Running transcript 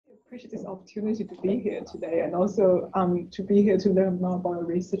appreciate this opportunity to be here today and also to be here to learn more about the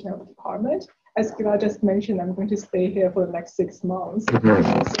research in our department. As Gila just mentioned, I'm going to stay here for the next 6 months.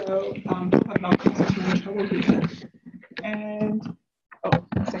 So I'm not going to too much trouble here. And, oh,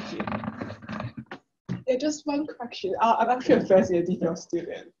 thank you. Yeah, just one correction. I'm actually a first-year DPhil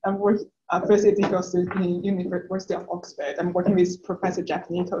student. I'm a first-year DPhil student in University of Oxford. I'm working with Professor Geoff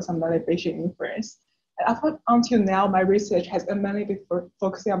Nicholls on Bayesian inference. And up until now, my research has mainly been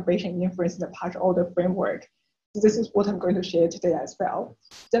focusing on Bayesian inference in the partial order framework. So this is what I'm going to share today as well.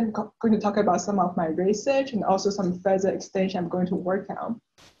 Then I'm going to talk about some of my research and also some further extension I'm going to work on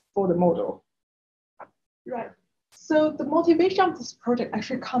for the model. Right. So the motivation of this project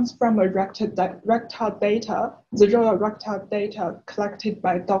actually comes from a rectal data, the raw rectal data collected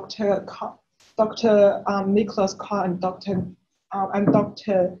by Dr. Nicholas Carr and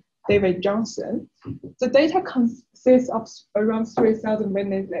Dr. David Johnson. The data consists of around 3,000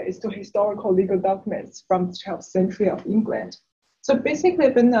 witnesses to historical legal documents from the 12th century of England. So basically,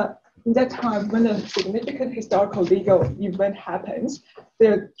 in that time, when a significant historical legal event happens,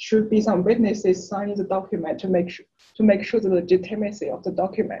 there should be some witnesses signing the document to make sure the legitimacy of the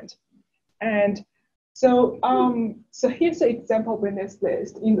document. And so, so here's the example witness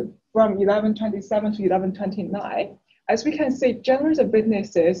list from 1127 to 1129. As we can see, generally the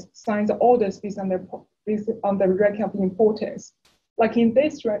witnesses sign the orders based on the ranking of importance. Like in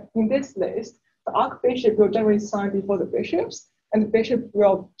this list, the archbishop will generally sign before the bishops, and the bishop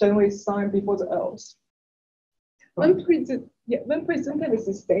will generally sign before the earls. When presented with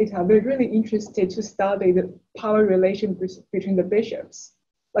this data, we're really interested to study the power relation between the bishops,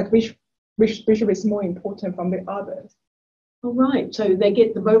 like which bishop is more important from the others. All right, so they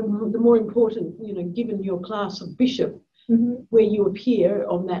get the more important, given your class of bishop, where you appear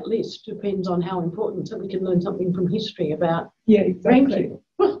on that list depends on how important. So we can learn something from history about ranking.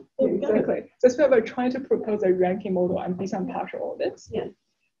 Well, exactly. That's why we're trying to propose a ranking model and based on partial orders. Yeah.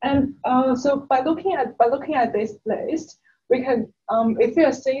 And so by looking at this list, we can, if we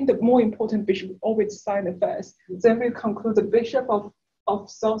are saying the more important bishop always sign the first, then we conclude the bishop of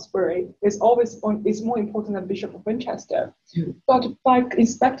Salisbury is more important than Bishop of Winchester. But by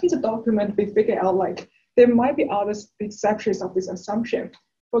inspecting the document, we figure out like there might be other exceptions of this assumption.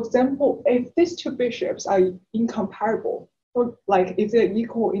 For example, if these two bishops are incomparable, or like if they're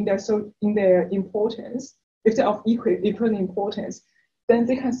equal in their importance, if they're of equal importance, then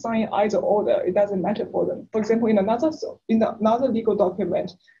they can sign either order. It doesn't matter for them. For example, in another legal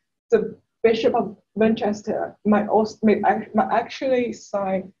document, the Bishop of Winchester might actually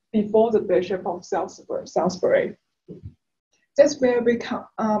sign before the Bishop of Salisbury. That's where we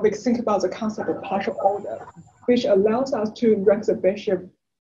think about the concept of partial order, which allows us to rank the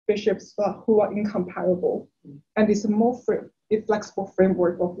bishops who are incomparable, and it's a more flexible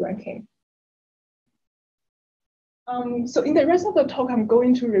framework of ranking. So in the rest of the talk, I'm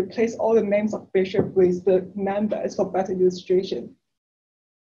going to replace all the names of bishops with the numbers for better illustration.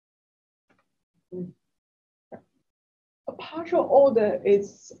 A partial order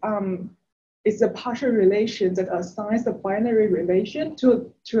is a partial relation that assigns the binary relation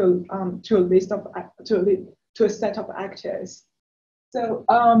to a set of actors. So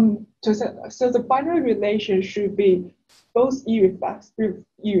so the binary relation should be both irreflexive,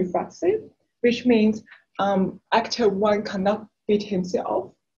 which means actor 1 cannot beat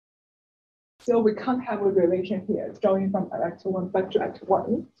himself. So we can't have a relation here drawing from actor 1 back to actor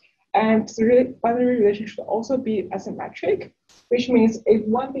 1. And the binary relation should also be asymmetric, which means if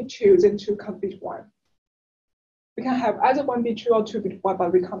 1 be 2, then 2 can't beat 1. We can have either 1 be 2 or 2 beat 1,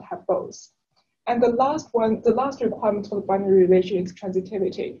 but we can't have both. And the last requirement for the binary relation is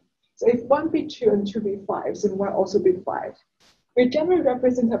transitivity. So if 1 be 2 and 2 be 5, then 1 also be 5. We generally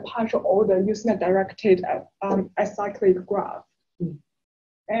represent a partial order using a directed acyclic graph.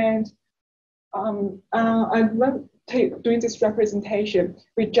 And during this representation,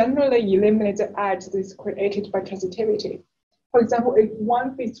 we generally eliminate the edge that is created by transitivity. For example, if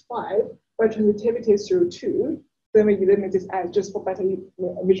 1 beats 5, but transitivity is through 2, then we eliminate this edge just for better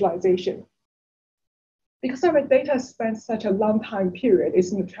visualization. Because our data spans such a long time period,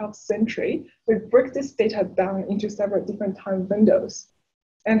 it's in the 12th century, we break this data down into several different time windows.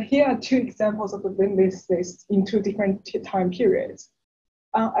 And here are 2 examples of the witness lists in 2 different time periods.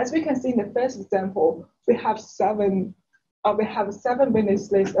 As we can see in the first example, we have 7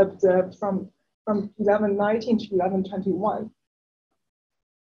 witness lists observed from 1119 to 1121.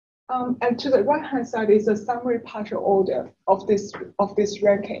 And to the right-hand side is a summary partial order of this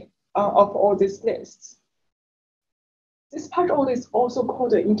ranking of all these lists. This partial order is also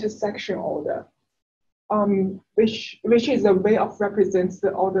called the intersection order. which is a way of represents the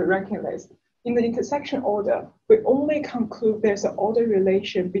order ranking list. In the intersection order, we only conclude there's an order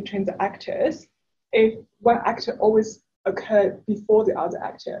relation between the actors if one actor always occurred before the other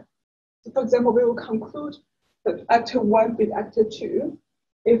actor. So for example, we will conclude that actor 1 beat actor 2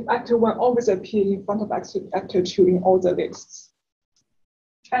 if actor 1 always appears in front of actor 2 in all the lists.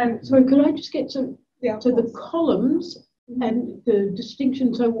 And so could I just get to the columns and the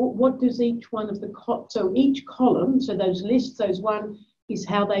distinction? So what does each one of the so each column, so those lists, those one is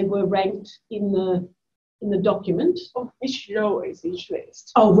how they were ranked in the document. Oh, each row is each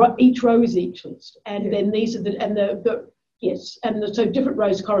list. Oh, right, each row is each list, and then these are so different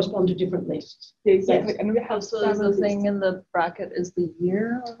rows correspond to different lists. Yeah, exactly. Yes. And we have so the thing in the bracket is the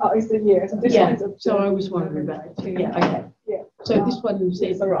year? Oh, it's the year. So this one is so I was wondering about it too. Yeah, okay. Yeah. So this one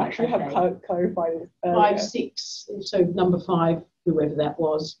says so I actually have clarified it. 5, 6. So number 5, whoever that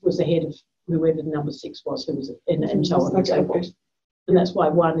was ahead of whoever number 6 was, who was, and so on and so forth. And that's why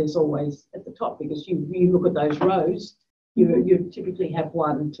 1 is always at the top, because you look at those rows, you typically have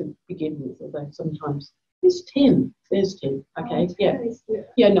 1 to begin with, although sometimes there's 10. There's 10. Okay,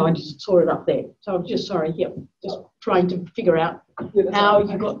 no, I just saw it up there. So I'm just sorry, just trying to figure out how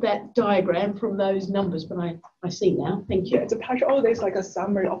you got that diagram from those numbers, but I see now. Thank you. Yeah, the partial order is like a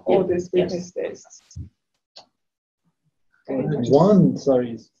summary of all these business lists. But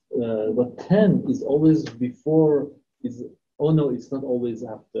 10 is always before oh no, it's not always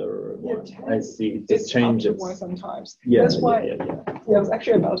after 1. I see. It just changes. After 1 sometimes. Yeah, that's why. I was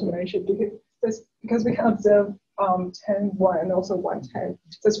actually about to mention because we can observe 10, 1 and also 1, 10.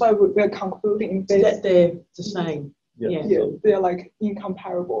 That's why we're concluding that they're the same. They're like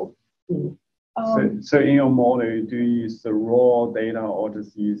incomparable. Mm. So in your model, do you use the raw data or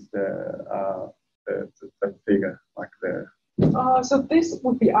just use the figure like the? So this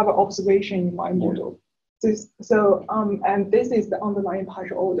would be our observation in my model. And this is the underlying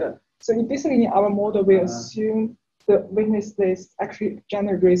partial order. So basically in our model, we assume the witness list actually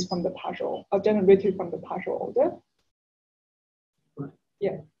generated from the partial order.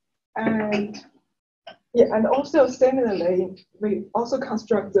 And also similarly, we also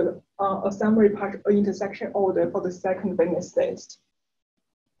constructed a summary partial intersection order for the second witness list.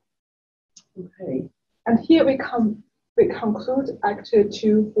 Okay. And here we conclude actor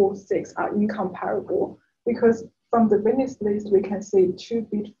 2, 4, 6 are incomparable because from the witness list we can see 2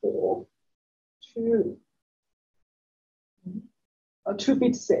 beat 4, 2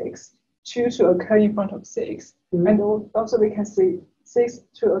 beat 6, 2 to occur in front of 6, and also we can see 6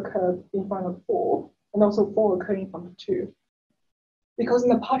 to occur in front of 4, and also 4 occur in front of 2. Because in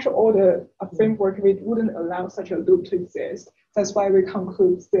the partial order framework, we wouldn't allow such a loop to exist. That's why we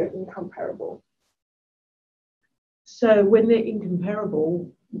conclude they're incomparable. So when they're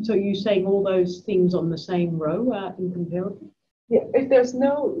incomparable, so you're saying all those things on the same row are incomparable? Yeah, if there's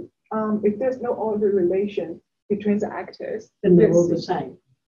no order relation between the actors, then they're all the same.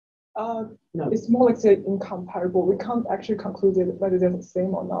 No. It's more like they're incomparable. We can't actually conclude whether they're the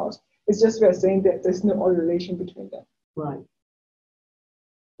same or not. It's just we're saying that there's no order relation between them. Right.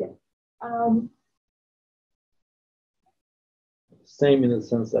 Yeah. Same in the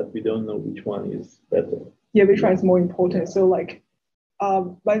sense that we don't know which one is better. Yeah, which one is more important. So like,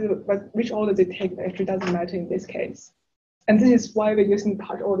 which order they take actually doesn't matter in this case. And this is why we're using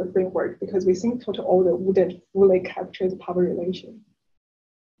partial order framework, because we think total order wouldn't fully capture the power relation.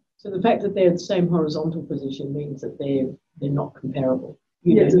 So the fact that they're in the same horizontal position means that they're not comparable.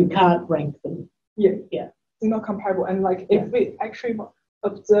 You can't rank them. Yeah. They're not comparable. And like if we actually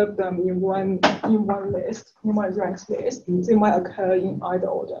observe them in one list, in one ranks list, they might occur in either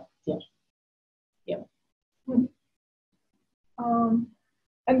order. Yeah.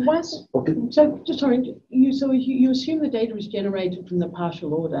 And once so just sorry, you assume the data is generated from the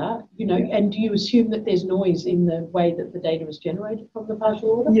partial order, and do you assume that there's noise in the way that the data is generated from the partial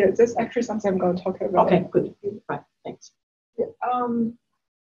order? Yeah, that's actually something I'm going to talk about. Okay, good. Right, thanks. Yeah.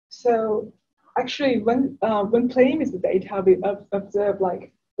 So actually, when playing with the data, we observe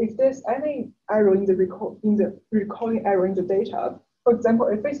like if there's any error in the recording error in the data. For example,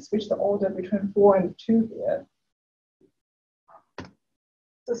 if we switch the order between 4 and 2 here,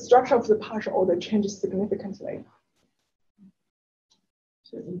 the structure of the partial order changes significantly.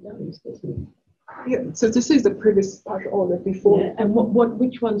 Yeah, so this is the previous partial order before. Yeah. And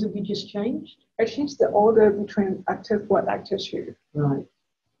which ones have you just changed? I changed the order between actor 4 and actor 2. Right.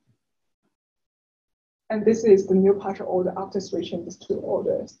 And this is the new partial order after switching these two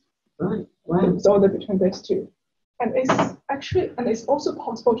orders. Right. Wow. The order between these two. And it's also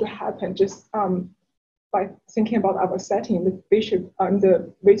possible to happen just by thinking about our setting, the bishop and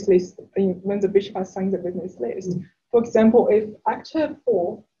the race list when the bishop assigns the witness list. For example, if actor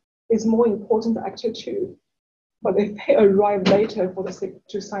 4 is more important than actor 2, but if he arrived later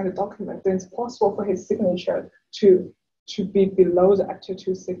to sign the document, then it's possible for his signature to be below the actor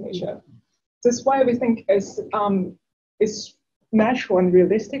 2's signature. That's why we think it's natural and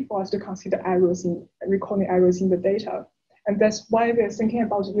realistic for us to consider recording errors in the data. And that's why we're thinking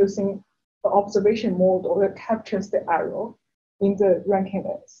about using the observation model that captures the error in the ranking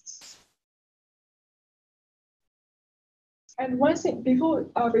lists. And one thing, before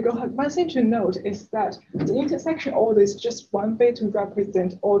we go ahead, one thing to note is that the intersection order is just one way to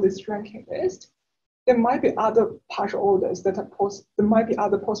represent all this ranking list. There might be other partial orders there might be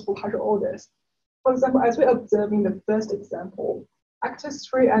other possible partial orders. For example, as we observed in the first example, actors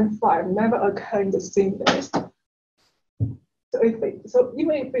 3 and 5 never occur in the same list. So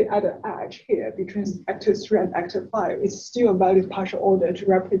even if we add an edge here between actor 3 and actor 5, it's still a valid partial order to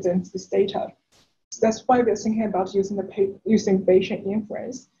represent this data. So that's why we're thinking about using Bayesian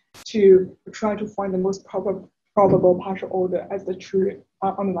inference to try to find the most probable partial order as the true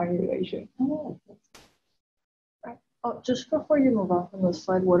underlying relation. Just before you move on from this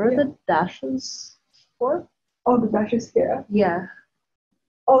slide, what are the dashes for? Oh, the dashes here? Yeah.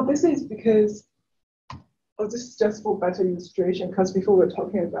 Oh, this is because, this is just for better illustration, because before we were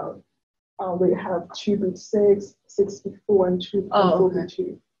talking about, we have 2 bit 6, 6 bit 4, and 2 bit 4 bit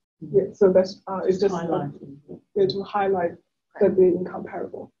 2. Yeah, so that's, it's just to highlight that they're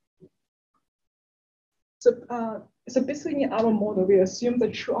incomparable. So basically in our model, we assume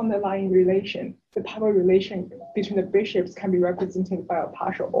the true underlying relation, the power relation between the bishops can be represented by a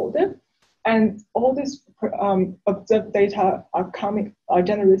partial order. And all these observed data are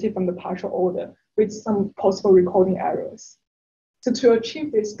generated from the partial order with some possible recording errors. So to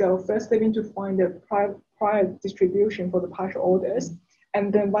achieve this goal, first we need to find the prior distribution for the partial orders,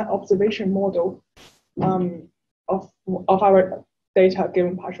 and then one observation model of our data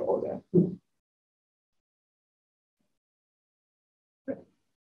given partial order.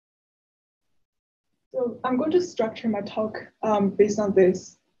 So I'm going to structure my talk based on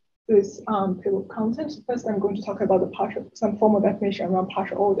this table of contents. First, I'm going to talk about some formal definition around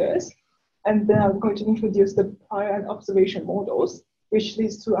partial orders, and then I'm going to introduce the prior and observation models, which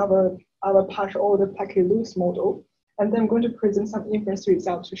leads to our partial order Placket-Luce model. And then I'm going to present some inference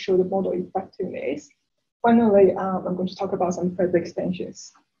results to show the model effectiveness. Finally, I'm going to talk about some further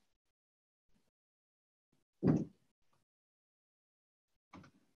extensions.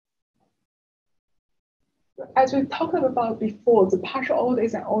 As we talked about before, the partial order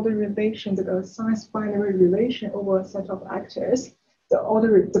is an order relation that assigns binary relation over a set of actors.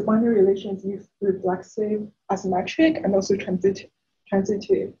 The binary relation is reflexive, asymmetric, and also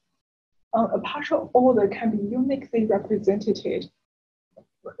transitive. A partial order can be uniquely represented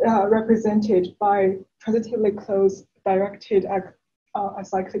by transitively close directed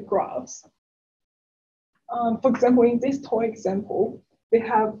acyclic graphs. For example, in this toy example, we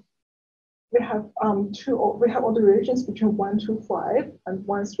have order relations between 1, 2, 5 and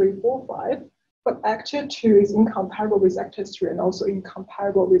 1, 3, 4, 5, but actor 2 is incomparable with actor 3 and also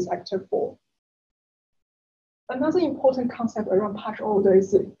incomparable with actor 4. Another important concept around partial order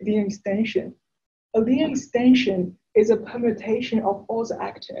is the linear extension. A linear extension is a permutation of all the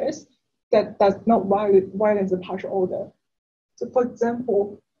actors that does not violate the partial order. So for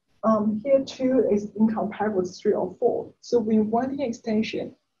example, here 2 is incomparable with 3 or 4. So with one linear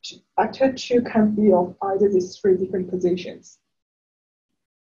extension, actor 2 can be of either of these 3 different positions.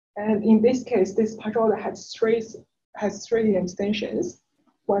 And in this case, this partial order has three linear extensions: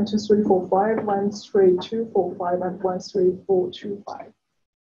 1, 2, 3, 4, 5, 1, 3, 2, 4, 5, and 1, 3, 4, 2, 5.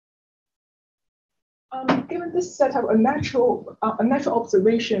 Given this setup, a natural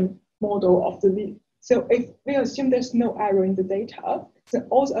observation model of the so if we assume there's no error in the data, then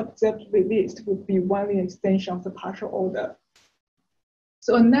all the observed list would be one linear extension of the partial order.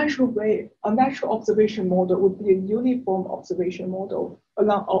 So a natural observation model would be a uniform observation model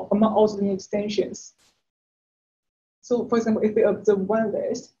among all the linear extensions. So for example, if we observe one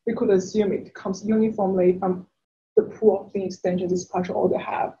list, we could assume it comes uniformly from the pool of linear extensions this partial order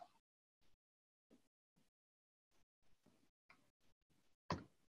have.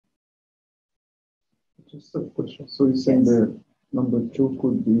 Just a question. So you're saying that number 2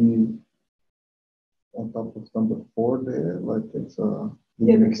 could be on top of number 4 there, like it's a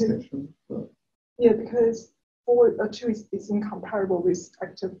extension? Yeah, because 2 is incomparable with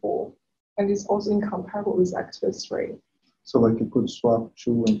actor 4, and it's also incomparable with actor 3. So like you could swap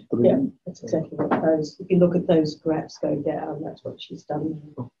 2 and 3? Yeah, that's exactly what those, if you look at those graphs go down, that's what she's done.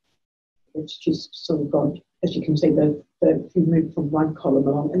 It's just sort of got, as you can see, if you move from one column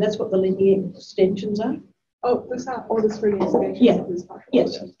along, and that's what the linear extensions are. Oh, those are all the three extensions Yeah. of this partial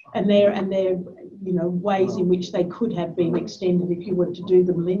Yes, order. and they're ways in which they could have been extended if you were to do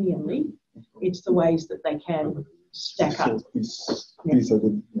them linearly. It's the ways that they can stack up. So these are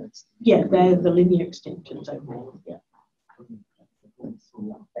the next. Yeah, they're the linear extensions over there. Yeah,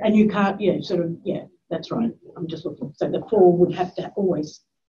 and you can't. That's right. I'm just looking. So the 4 would have to always.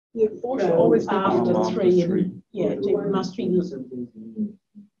 Yeah, 4 should always be after after 3. three. And, yeah, it must be. so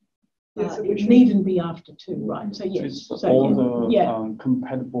It needn't be after 2, right? So yes. It's So all yeah, the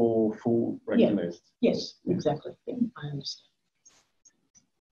compatible full rank list. yes, exactly. Yeah, I understand.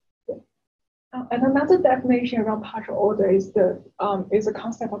 And another definition around partial order is the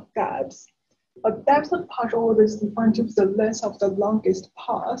concept of depth. A depth of partial order is defined to be the length of the longest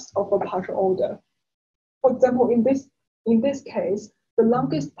path of a partial order. For example, in this case, the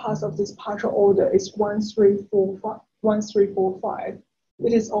longest path of this partial order is 1, 3, 4, 5. 1, 3, 4, 5.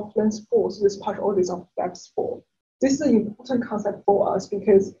 It is of length 4, so this partial order is of depth 4. This is an important concept for us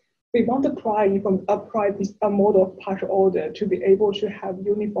because we want to apply a model of partial order to be able to have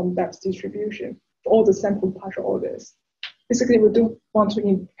uniform depth distribution for all the sampled partial orders. Basically, we don't want to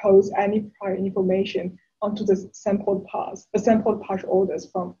impose any prior information onto the sampled partial orders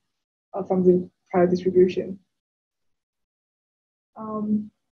from the prior distribution.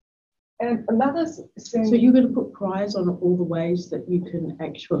 And another thing. So you're going to put priors on all the ways that you can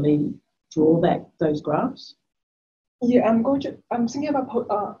actually draw those graphs? Yeah, I'm thinking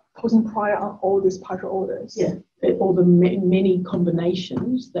about putting prior on all these partial orders. Yeah, or the many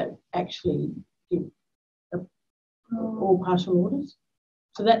combinations that actually give all partial orders.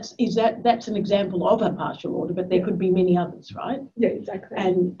 So that's an example of a partial order, but there could be many others, right? Yeah, exactly.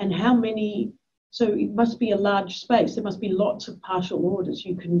 And how many? So it must be a large space. There must be lots of partial orders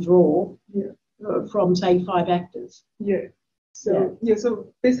you can draw from, say, 5 actors. Yeah. So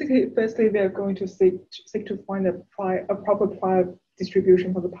basically, firstly, we are going to seek to find a proper prior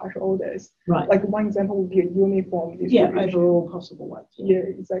distribution for the partial orders. Right. Like one example would be a uniform distribution. Yeah, over all possible ones. Yeah,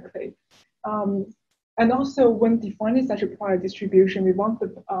 exactly. And also, when defining such a prior distribution,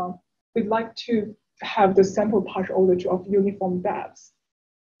 we'd like to have the sample partial order of uniform depths.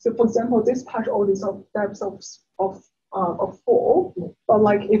 So, for example, this partial order is of depths of 4, but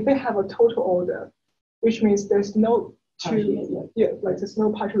like if we have a total order, which means there's no there's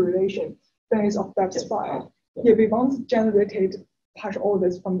no partial relation, then it's of depth 5. Yeah, we want to generate partial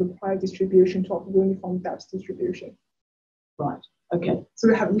orders from the prior distribution to a uniform depth distribution. Right. Okay. So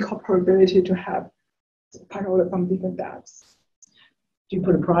we have equal probability to have partial order from different depths. Do you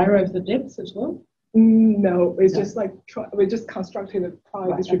put a prior over the depths as well? No, it's just like we just constructed a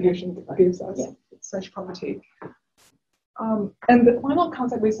prior distribution that gives us such property. And the final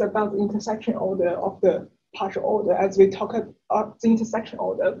concept is about the intersection order of the partial order, as we talk about the intersection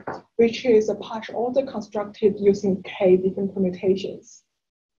order, which is a partial order constructed using k different permutations,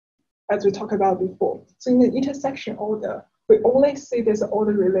 as we talked about before. So in the intersection order, we only see there's an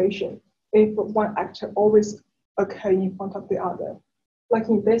order relation if one actor always occurs in front of the other. Like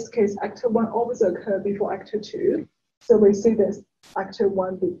in this case, actor 1 always occurs before actor 2. So we see this actor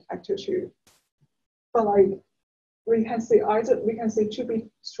 1 with actor 2. But like we can say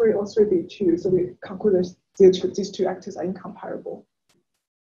 2B3 or 3B2. So we conclude that these two actors are incomparable.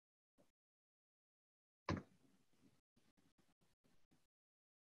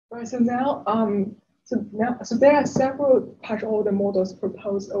 Right, so now there are several partial order models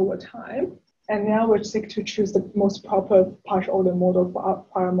proposed over time, and now we seek to choose the most proper partial order model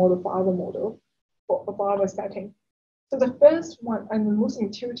for our setting. So the first one and the most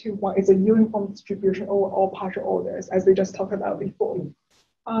intuitive one is a uniform distribution over all partial orders, as we just talked about before.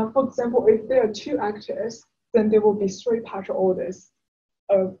 For example, if there are 2 actors, then there will be 3 partial orders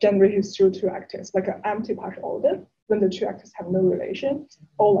generated through 2 actors, like an empty partial order when the 2 actors have no relation,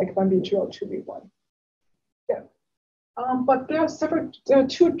 or like 1B2 or 2B1. Yeah. But there are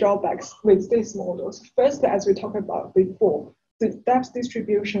 2 drawbacks with these models. First, as we talked about before, the depth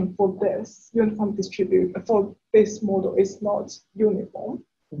distribution for this model is not uniform.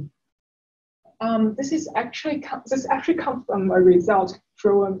 This actually comes from a result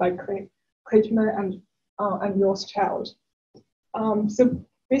drawn by Clayton and Rothschild. So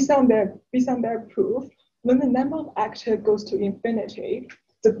based on their proof, when the number of actors goes to infinity,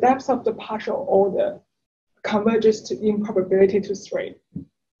 the depth of the partial order converges to improbability to 3.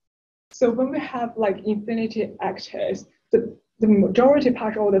 So when we have like infinity actors, the majority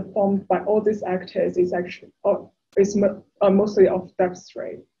partial order formed by all these actors is actually mostly of depth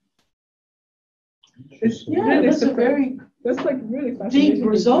 3. That's a very that's like really deep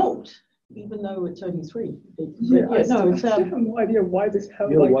result. even though it's only 3. Yeah, it's I have no idea why this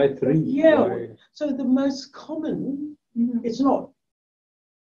happens. Yeah, why 3? Yeah. Why? So the most common, it's not.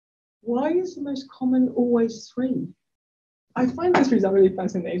 Why is the most common always 3? I find this result really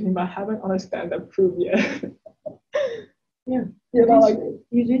fascinating, but I haven't understand the proof yet. Yeah, yeah, but like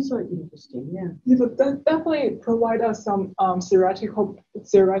it is like interesting. Yeah. Yeah, but that definitely provide us some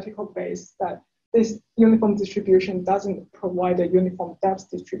theoretical base that this uniform distribution doesn't provide a uniform depth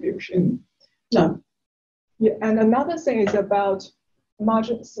distribution. No. Yeah, and another thing is about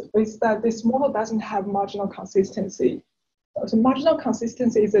margins is that this model doesn't have marginal consistency. So marginal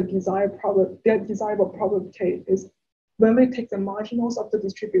consistency is a desirable probability is when we take the marginals of the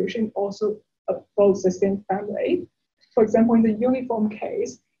distribution also follows the same family. For example, in the uniform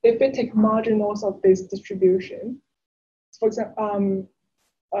case, if we take marginals of this distribution, for example,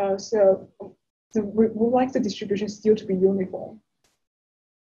 we would like the distribution still to be uniform.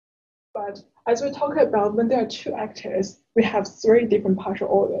 But as we talk about, when there are 2 actors, we have 3 different partial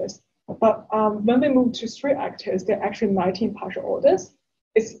orders. But when we move to 3 actors, there are actually 19 partial orders.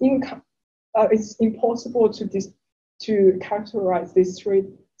 It's impossible to characterize these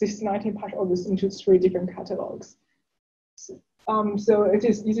 19 partial orders into 3 different catalogs. So it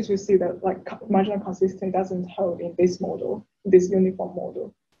is easy to see that like marginal consistency doesn't hold in this model, this uniform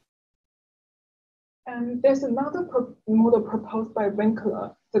model. And there's another model proposed by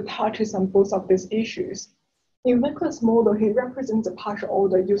Winkler that touches on both of these issues. In Winkler's model, he represents a partial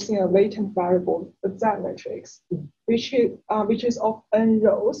order using a latent variable, the Z matrix, which is of n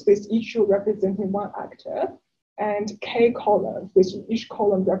rows, with each row representing 1 actor, and k columns, with each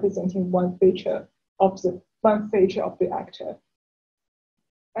column representing one feature of the actor.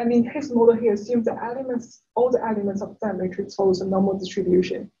 And in his model, he assumes that all the elements of that matrix follows a normal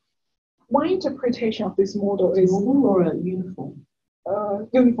distribution. One interpretation of this model is normal or a uniform?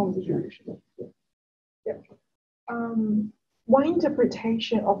 Uniform distribution. Yeah. One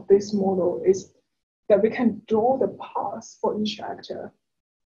interpretation of this model is that we can draw the paths for each actor.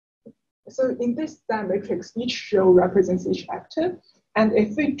 So in this Z matrix, each row represents each actor, and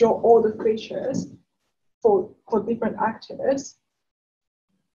if we draw all the features for different actors,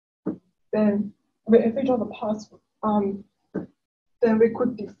 then if we draw the paths, then we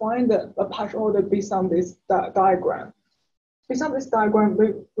could define the partial order based on this diagram. Based on this diagram,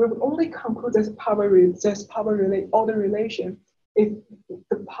 we will only conclude this order relation if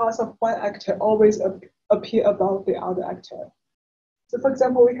the paths of one actor always appear above the other actor. So for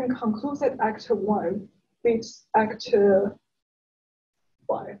example, we can conclude that actor 1 beats actor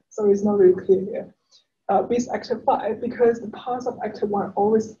 5. So it's not really clear here. Beats actor 5 because the paths of actor 1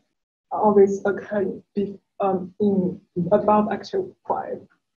 always occur in above actor 5.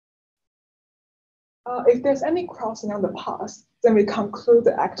 If there's any crossing on the paths, then we conclude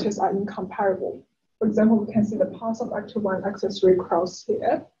the actors are incomparable. For example, we can see the paths of actor 1 and actor 3 cross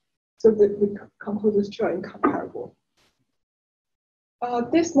here, so that we conclude these 2 are incomparable.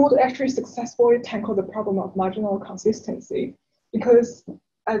 This model actually successfully tackled the problem of marginal consistency because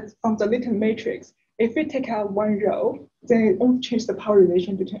from the latent matrix, if we take out 1 row, then it won't change the power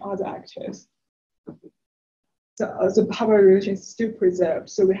relation between other actors. So the power relation is still preserved,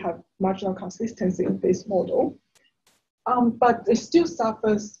 so we have marginal consistency in this model. But it still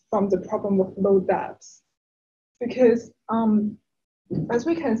suffers from the problem of low depths because as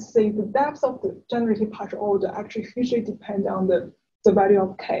we can see, the depth of the generative partial order actually hugely depend on the value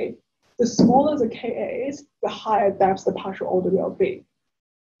of k. The smaller the k is, the higher depth the partial order will be.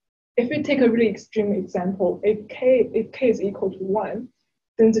 If we take a really extreme example, if k is equal to 1,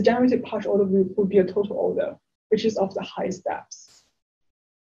 then the generative partial order would be a total order, which is of the highest depth.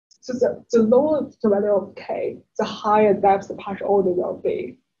 So the lower the value of k, the higher depth the partial order will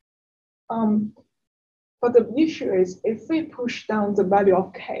be. But the issue is, if we push down the value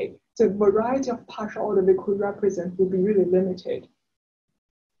of k, the variety of partial order we could represent will be really limited.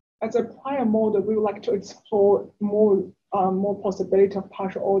 As a prior model, we would like to explore more possibility of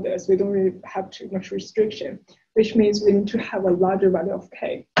partial orders. We don't really have too much restriction, which means we need to have a larger value of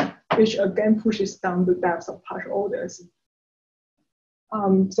k, which again pushes down the depth of partial orders.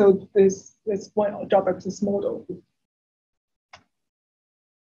 So this one drawback to this model.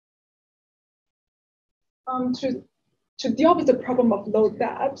 To deal with the problem of low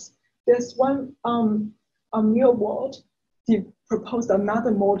depths, there's one Millward proposed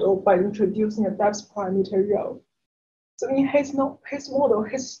another model by introducing a depth parameter row. So in his model,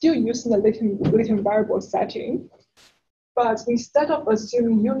 he's still using the latent variable setting, but instead of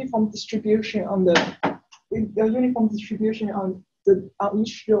assuming uniform distribution on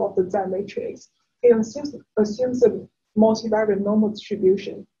each row of the Z matrix, he assumes a multivariate normal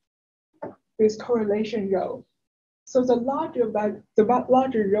distribution. with correlation rho. So the larger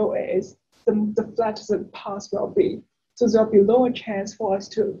rho is, the flatter the path will be. So there'll be lower chance for us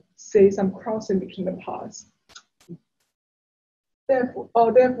to see some crossing between the paths.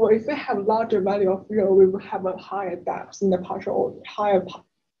 Therefore, if we have larger value of rho, we will have a higher depth in the partial order,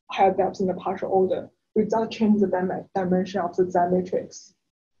 higher depth in the partial order without changing the dimension of the Z matrix.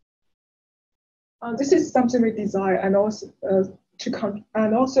 This is something we desire, and also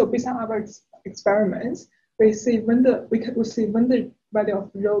based on our experiments, we see when the value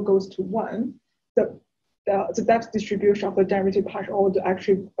of rho goes to 1, the depth distribution of the derivative partial order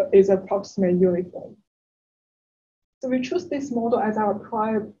actually is approximately uniform. So we choose this model as our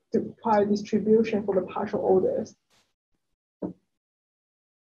prior distribution for the partial orders.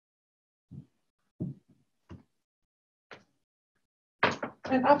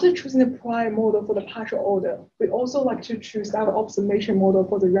 And after choosing the prior model for the partial order, we also like to choose our observation model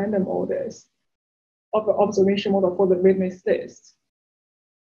for the random orders, of the observation model for the witness list.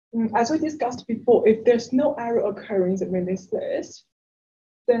 As we discussed before, if there's no error occurring in the witness list,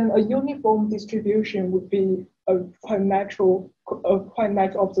 then a uniform distribution would be a quite natural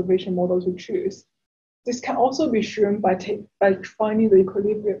observation model to choose. This can also be shown by finding the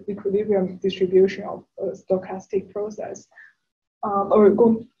equilibrium distribution of a stochastic process. We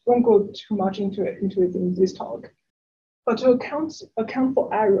won't go too much into it in this talk. But to account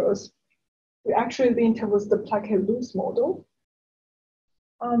for errors, we actually lean towards the Placket-Luce model,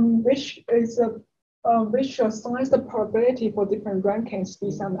 which assigns the probability for different rankings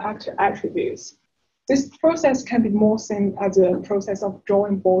based on active attributes. This process can be more seen as a process of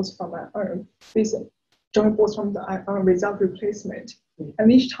drawing balls from an urn, drawing balls from the urn without replacement.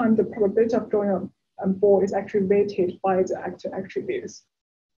 And each time the probability of drawing a ball is actually weighted by the active attributes.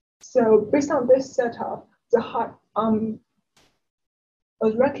 So based on this setup, a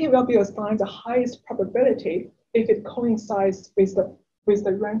ranking will be assigned the highest probability if it coincides with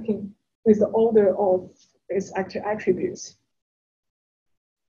the ranking, with the order of its active attributes.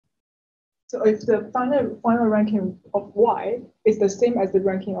 So if the final ranking of Y is the same as the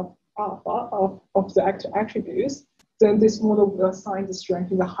ranking of alpha of the active attributes, then this model will assign this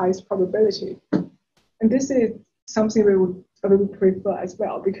ranking the highest probability. And this is something we would prefer as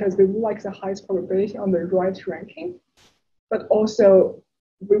well, because we would like the highest probability on the right ranking, but also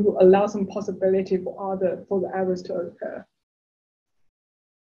we will allow some possibility for the errors to occur.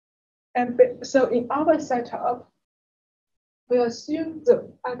 And so in our setup, we assume the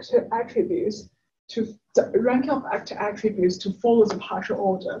active attributes the ranking of active attributes to follow the partial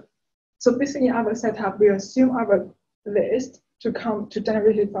order. So basically in our setup, we assume our list to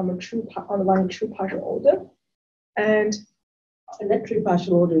generate it from a true partial order. And that true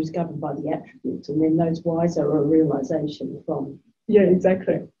partial order is governed by the attributes, and then those Y's are a realization from. Yeah,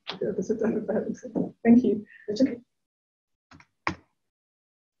 exactly. Yeah, that's exactly that. Thank you. That's okay.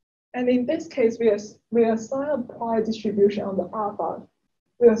 And in this case, we assign a prior distribution on the alpha.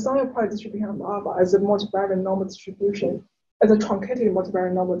 We assign a prior distribution on the alpha as a multivariate normal distribution, as a truncated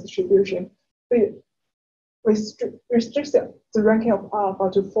multivariate normal distribution. We restrict the ranking of alpha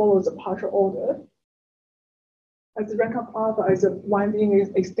to follow the partial order, as the rank of alpha is a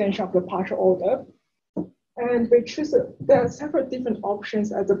winding extension of the partial order. And we choose, there are several different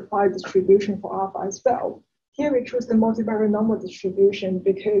options as a prior distribution for alpha as well. Here we choose the multivariate normal distribution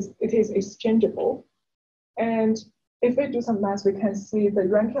because it is exchangeable. And if we do some math, we can see the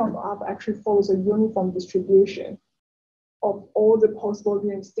ranking of alpha actually follows a uniform distribution of all the possible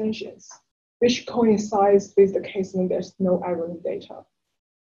linear extensions, which coincides with the case when there's no error in data.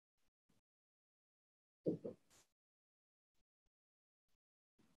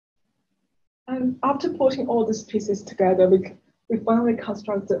 And after putting all these pieces together, we finally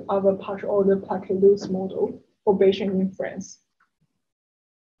constructed our partial order Placket-Luce model for Bayesian inference.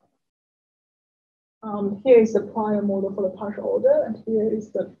 Here is the prior model for the partial order, and here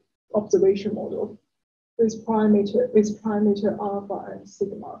is the observation model with parameter alpha and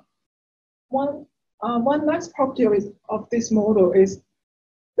sigma. One nice property of this model is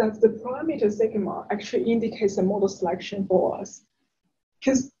that the parameter sigma actually indicates the model selection for us.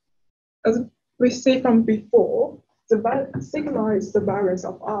 Because as we see from before, the sigma is the variance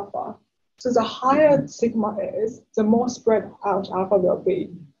of alpha. So the higher sigma is, the more spread out alpha will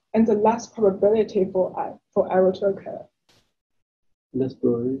be, and the less probability for error to occur. Less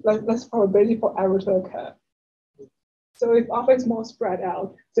probability? Less probability for error to occur. So if alpha is more spread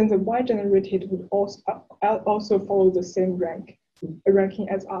out, then the Y generated would also follow the same ranking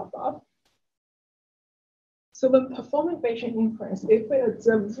as alpha. So when performing Bayesian inference, if we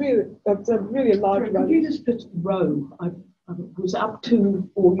observe really large values. Could you just put rho? I was up to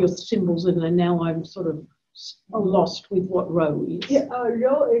all your symbols, and now I'm sort of lost with what row is. Yeah,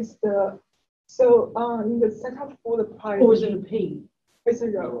 row is the, so in the setup for the prior. Or is it a P? It's a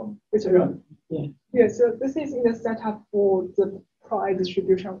row. It's a row. Yeah. Yeah, so this is in the setup for the prior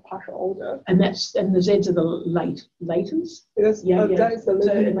distribution of partial order. And the Zs are the latents? Yes, Yeah, that is the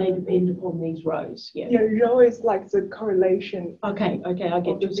so latent. they depend upon these rows. Yeah. Yeah, row is like the correlation. Okay, I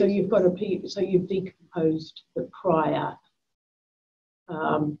get you. So you've got a P, so you've decomposed the prior.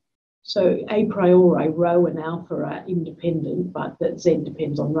 So a priori, row and alpha are independent, but that Z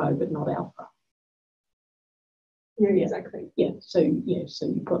depends on row, but not alpha. Yeah, exactly. Yeah, so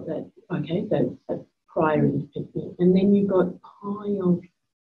you've got that, okay, that prior independent. And then you've got pi of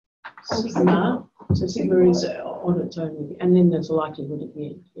sigma. So sigma is on its own, and then there's a likelihood at the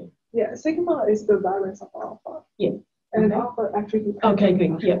end. Yeah. Yeah, sigma is the variance of alpha. Yeah. And alpha actually depends. Okay,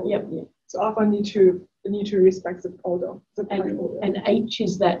 good. Yeah. So alpha need to respect the order, the partial order. And H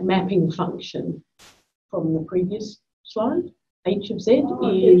is that mapping function from the previous slide. H of Z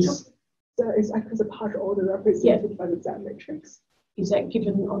is. That is actually the partial order represented by the Z matrix. Is that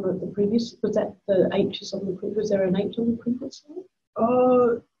given on the previous? Was that the H is on the previous? Was there an H on the previous slide?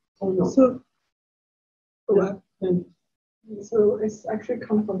 Or not? So, No. So it's actually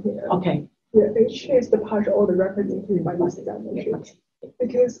come from here. Okay. Yeah, H is the partial order represented by the Z matrix.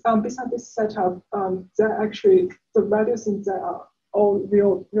 Because beside this setup, the values in Z are all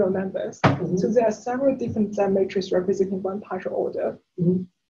real numbers. So there are several different Z matrices representing one partial order.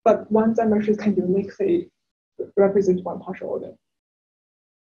 But one Z matrix can uniquely represent one partial order.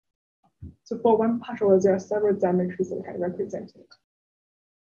 So for one partial order, there are several Z matrices that can represent it.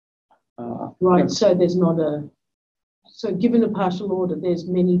 Right. So there's not a. So given a partial order, there's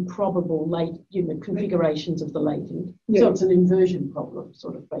many probable configurations of the latent. Yeah. So it's an inversion problem,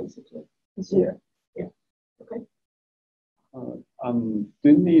 sort of basically. Yeah. Okay. Do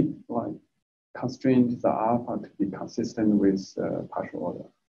you need like constraint the alpha to be consistent with partial order?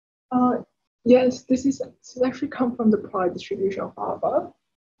 Yes, this actually come from the prior distribution of alpha.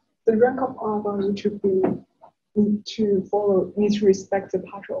 The rank of alpha needs to respect the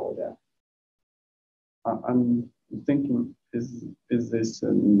partial order. I'm thinking, is this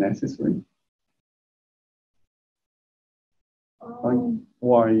necessary?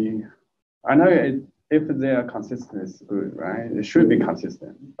 Why? I know if they are consistent, it's good, right? It should be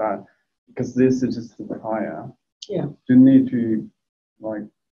consistent, but because this is just prior, yeah, you need to like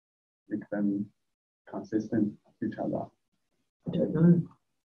make them consistent with each other. I don't know.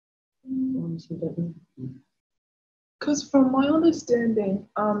 Honestly, don't know. Because from my understanding,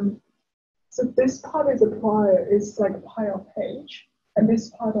 so this part is a prior is like pi of H, and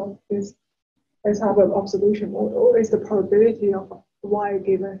this part of this is our observation model is the probability of Y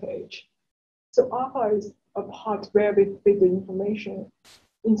given H. So alpha is a part where we fit the information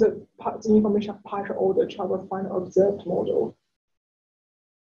in the information of partial order to our final observed model.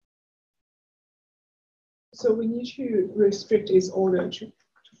 So we need to restrict its order to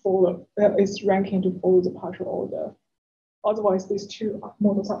follow its ranking to follow the partial order. Otherwise, these two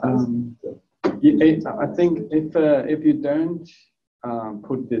models are. I think if you don't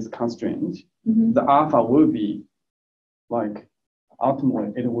put this constraint, the alpha will be like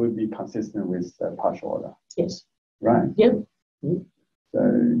ultimately it will be consistent with the partial order. Yes. Right. Yep. So.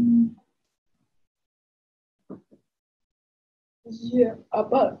 Yeah,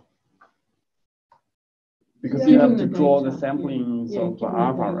 but. Because you have to draw the samplings of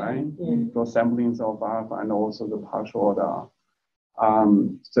alpha, right? Yeah. Draw samplings of alpha and also the partial order.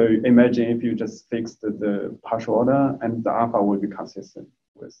 So imagine if you just fixed the partial order and the alpha will be consistent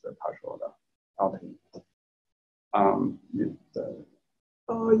with the partial order ultimately.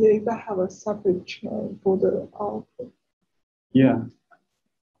 If I have a separate chain for the alpha. Yeah.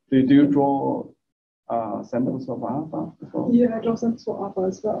 Do you draw samples of alpha? Yeah, I draw samples for alpha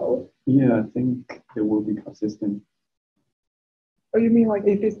as well. Yeah, I think they will be consistent. Oh, you mean like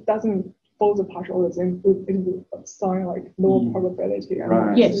if it doesn't follow the partial order, then it will assign like lower probability and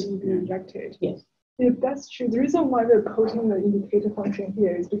right. Yes. it will be rejected. Yes. If that's true, the reason why we're quoting the indicator function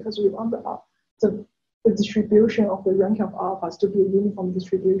here is because we want the distribution of the ranking of alphas to be a uniform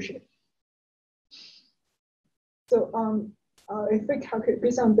distribution. So if we calculate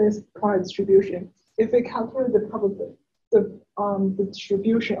based on this prior distribution, if we calculate the probability, the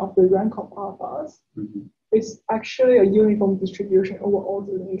distribution of the rank of alphas, it's actually a uniform distribution over all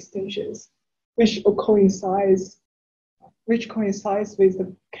the extensions, which coincides with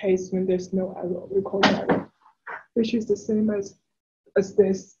the case when there's no error, recording error, which is the same as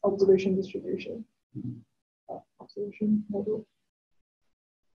this observation distribution. Observation model.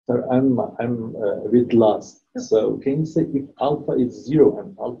 I'm a bit lost. So can you say if alpha is 0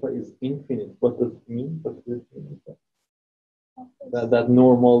 and alpha is infinite, what does it mean? What does it mean? That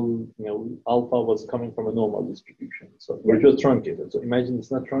normal, alpha was coming from a normal distribution. So we're just truncated. So imagine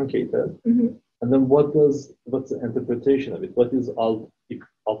it's not truncated. And then what's the interpretation of it? What is alpha? If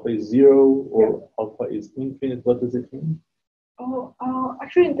alpha is 0 or alpha is infinite, what does it mean? Oh,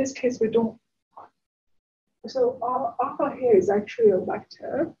 actually, in this case, we don't. So alpha here is actually a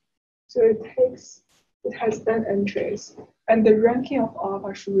vector. So it has n entries, and the ranking of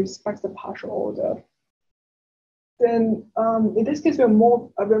alpha should respect the partial order. Then in this case, we're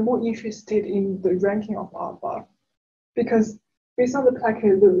more interested in the ranking of alpha, because based on the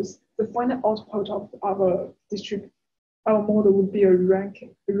Placket-Luce, the final output of our model would be a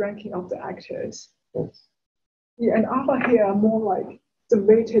ranking of the actors. Yes. Yeah, and alpha here are more like the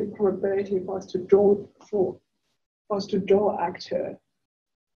weighted probability for us to draw actor.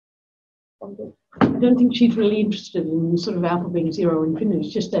 I don't think she's really interested in sort of alpha being 0 or infinite.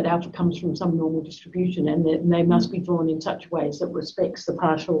 It's just that alpha comes from some normal distribution, and they must be drawn in such ways that respects the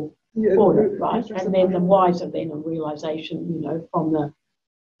partial order, right? And then the y's are then a realization, from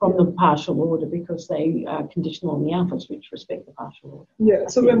the partial order, because they are conditional on the alphas, which respect the partial order. Yeah,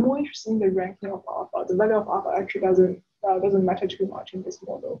 so we're more interested in the ranking of alpha. The value of alpha actually doesn't matter too much in this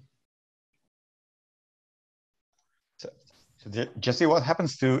model. So Jessie, what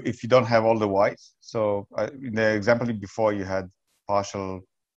happens if you don't have all the y's? So in the example before, you had partial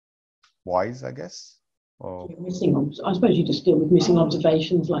y's, I guess? Or... Missing, I suppose you just deal with missing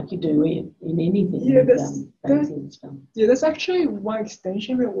observations like you do in anything. Yeah, there's actually one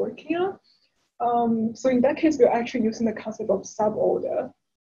extension we're working on. So in that case, we're actually using the concept of suborder.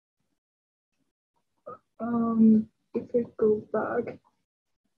 If we go back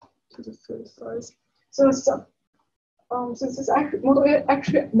to the first slide, so this model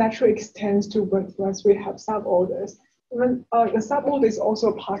actually naturally extends to once we have suborders. Even the suborder is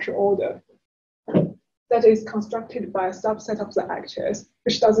also a partial order that is constructed by a subset of the actors,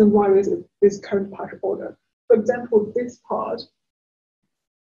 which doesn't vary with this current partial order. For example, this part,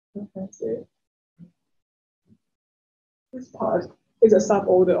 this part is a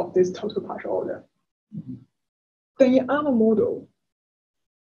suborder of this total partial order. Then in our model,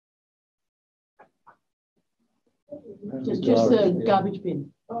 just the garbage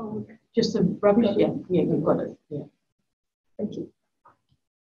bin. Oh, okay. Just the rubbish. Yeah, you've got it. Yeah. Thank you.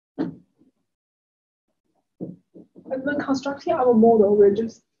 And when constructing our model, we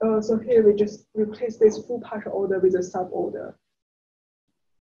just replace this full partial order with a suborder,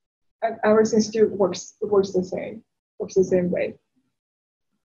 and everything still works the same way.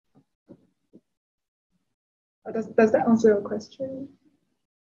 Does that answer your question?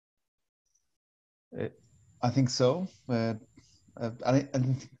 I think so, but I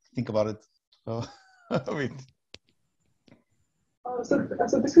didn't think about it. So, wait. So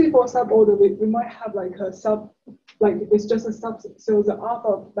basically for suborder, we might have like a it's just a subset. So the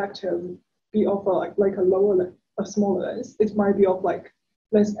alpha vector would be of a smaller length. It might be of like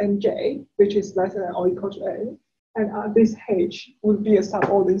length nj, which is less than or equal to n, and this h would be a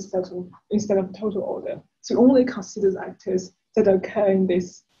suborder instead of total order. So only consider the actors that occur in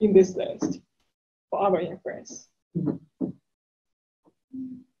this list for our inference.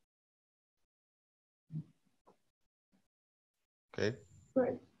 Okay.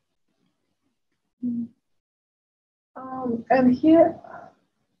 Right. And here,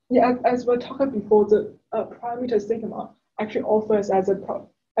 as we talked before, the parameter sigma actually offers as a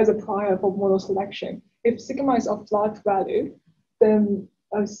prior for model selection. If sigma is of large value, then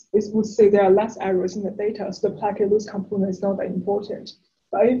it would say there are less errors in the data, so the Placket-Luce component is not that important.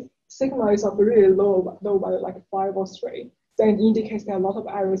 But if sigma is of really low value, like 5 or 3, then it indicates there are a lot of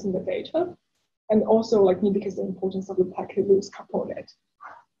errors in the data, and also indicates the importance of the Placket-Luce component.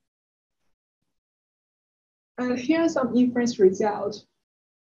 And here are some inference results.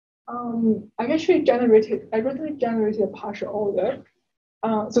 I randomly generated a partial order.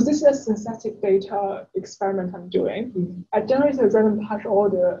 So this is a synthetic data experiment I'm doing. I generated a random partial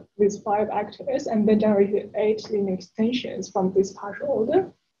order with 5 actors and then generated 8 linear extensions from this partial order.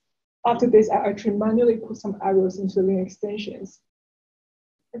 After this, I actually manually put some errors into the linear extensions.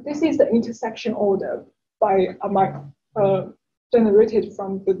 And this is the intersection order generated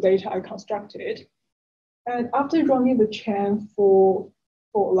from the data I constructed. And after running the chain for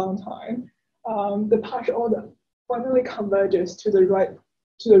a long time, the partial order finally converges to the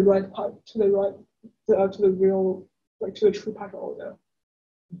true partial order.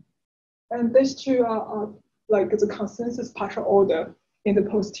 And these two are like the consensus partial order in the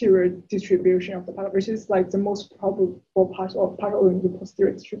posterior distribution of the particle, which is like the most probable particle in the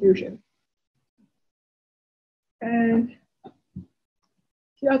posterior distribution. And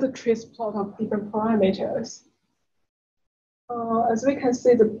here are the trace plot of different parameters. As we can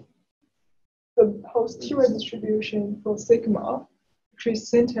see, the posterior distribution for sigma, which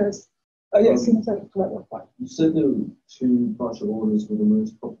centers. Centers at level 5. You said there were two partial orders were the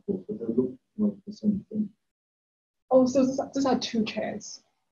most probable, but they look like the same thing. Oh, so these are two chairs.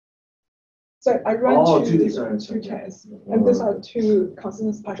 So I run two chairs, and these are two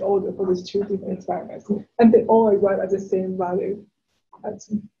constant partial order for these two different experiments, and they all arrive at the same value as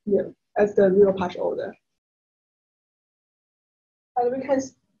the real partial order. And we can,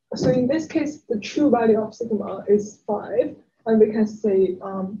 so in this case, the true value of sigma is 5, and we can say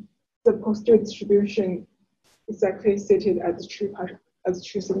the posterior distribution is exactly stated at the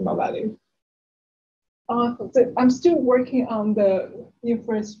true sigma value. So I'm still working on the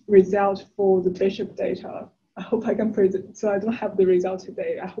inference result for the Bishop data. I hope I can present. So I don't have the result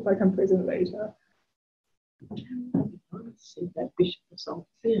today. I hope I can present later. See that Bishop result.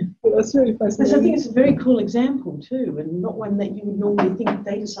 Yeah. Well, that's really fascinating. I think it's a very cool example too, and not one that you would normally think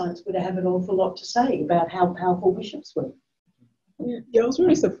data science would have an awful lot to say about how powerful bishops were. Yeah, I was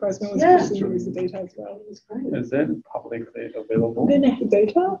really surprised when I was presenting with the data as well. It was great. Is that publicly available? The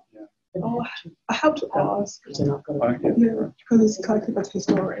data? Yeah. Oh, I have to ask. Okay. Yeah, because it's collected by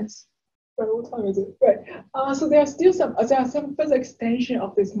historians. But what time is it? Right. So there are some further extension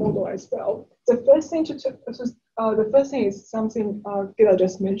of this model as well. The first thing is something Gila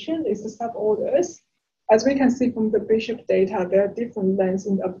just mentioned is the suborders. As we can see from the Bishop data, there are different lengths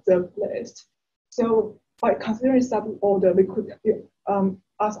in the observed list. So by considering suborder, we could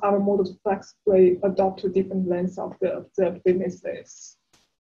ask our model to flexibly adopt to different lengths of the observed witness lists.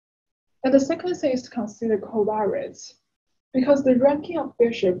 And the second thing is to consider covariates, because the ranking of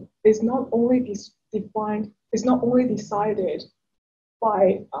Bishop is not only decided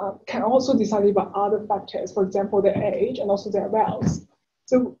by, can also decided by other factors, for example, their age and also their wealth.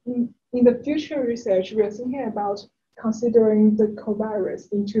 So in the future research, we are thinking about considering the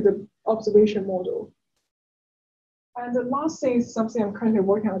covariates into the observation model. And the last thing is something I'm currently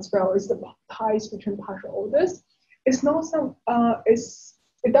working on as well, is the ties between partial orders. It's not some,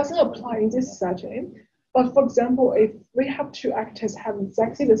 it doesn't apply in this setting, but for example, if we have two actors have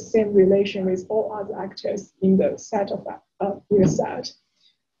exactly the same relation with all other actors in the set of in a set,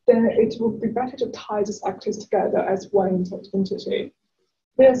 then it would be better to tie these actors together as one entity.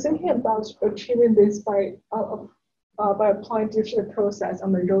 We are thinking about achieving this by applying different process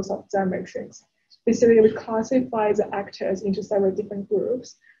on the rows of Z matrix. Basically, we classify the actors into several different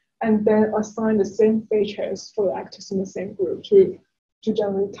groups, and then assign the same features for the actors in the same group to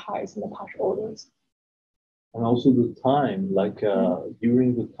generate ties in the partial orders. And also the time, like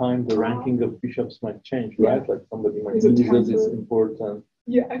during the time, the ranking of bishops might change, right? Like somebody might use this is important.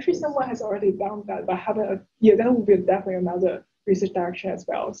 Yeah, actually someone has already done that, but haven't, that would be definitely another research direction as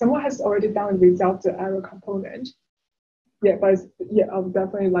well. Someone has already done it without the error component. Yeah, but I would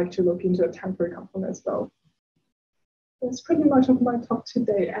definitely like to look into a temporary component as well. That's pretty much of my talk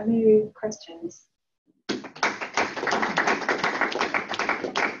today. Any questions?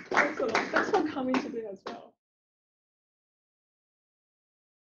 Thanks for coming today.